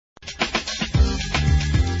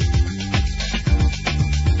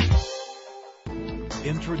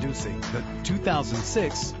Introducing the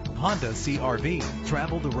 2006 Honda CR-V.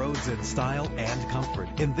 Travel the roads in style and comfort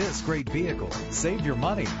in this great vehicle. Save your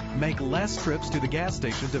money. Make less trips to the gas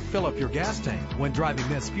station to fill up your gas tank when driving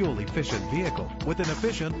this fuel-efficient vehicle with an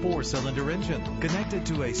efficient 4-cylinder engine connected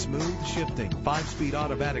to a smooth shifting 5-speed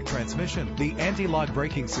automatic transmission. The anti-lock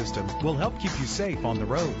braking system will help keep you safe on the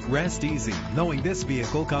road. Rest easy knowing this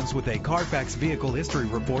vehicle comes with a Carfax Vehicle History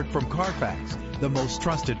Report from Carfax, the most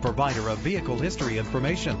trusted provider of vehicle history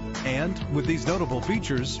information. And with these notable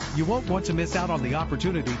features, you won't want to miss out on the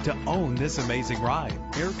opportunity to own this amazing ride.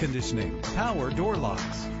 Air conditioning, power door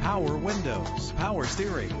locks, power windows, power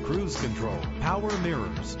steering, cruise control, power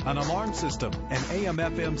mirrors, an alarm system, an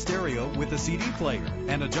AM/FM stereo with a CD player,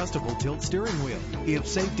 and adjustable tilt steering wheel. If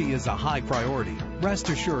safety is a high priority, rest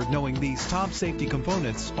assured knowing these top safety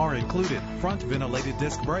components are included: front ventilated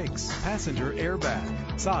disc brakes, passenger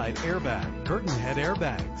airbag, side airbag, curtain head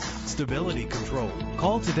airbags, stability control.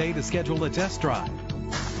 Call today to schedule a test drive.